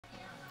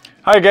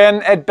Hi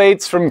again, Ed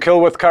Bates from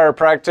Kilworth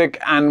Chiropractic,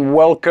 and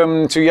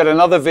welcome to yet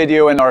another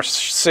video in our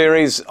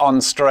series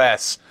on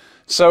stress.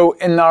 So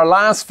in our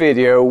last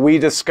video, we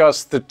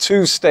discussed the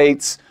two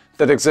states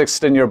that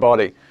exist in your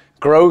body: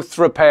 growth,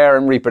 repair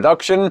and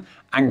reproduction,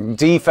 and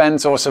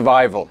defense or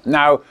survival.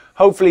 Now,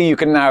 hopefully you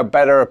can now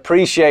better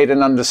appreciate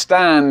and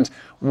understand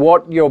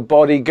what your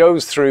body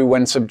goes through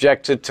when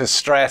subjected to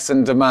stress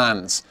and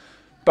demands.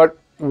 But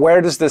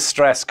where does this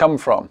stress come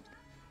from?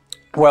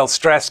 Well,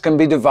 stress can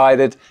be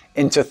divided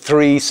into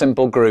three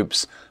simple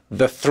groups: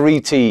 the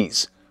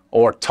 3Ts,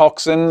 or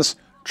toxins,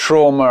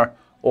 trauma,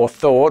 or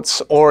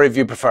thoughts, or if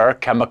you prefer,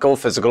 chemical,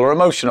 physical, or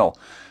emotional.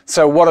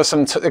 So what are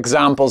some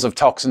examples of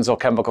toxins or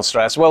chemical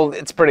stress? Well,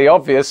 it's pretty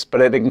obvious, but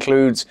it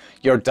includes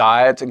your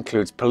diet,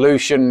 includes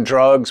pollution,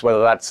 drugs,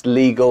 whether that's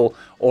legal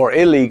or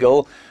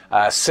illegal,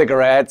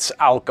 cigarettes,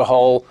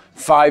 alcohol,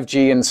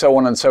 5G, and so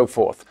on and so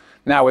forth.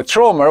 Now with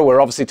trauma, we're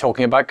obviously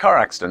talking about car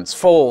accidents,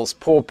 falls,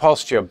 poor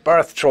posture,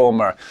 birth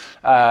trauma,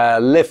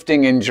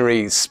 lifting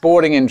injuries,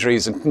 sporting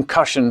injuries and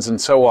concussions and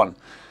so on.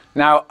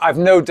 Now I've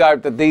no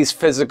doubt that these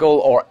physical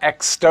or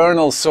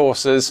external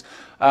sources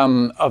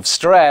of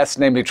stress,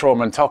 namely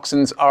trauma and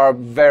toxins, are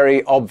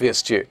very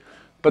obvious to you.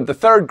 But the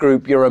third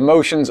group, your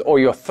emotions or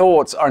your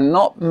thoughts, are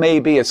not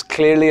maybe as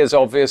clearly as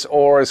obvious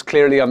or as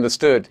clearly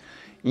understood.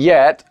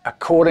 Yet,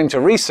 according to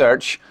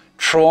research,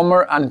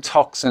 trauma and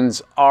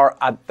toxins are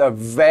at the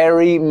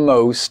very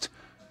most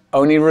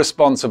only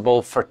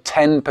responsible for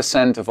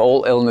 10% of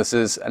all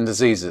illnesses and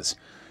diseases.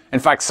 In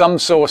fact, some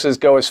sources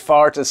go as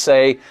far to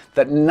say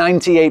that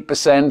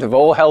 98% of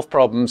all health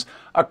problems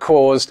are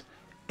caused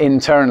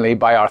internally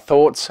by our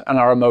thoughts and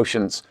our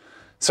emotions.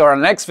 So in our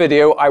next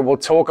video, I will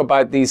talk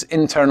about these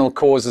internal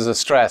causes of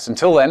stress.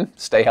 Until then,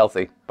 stay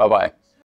healthy. Bye-bye.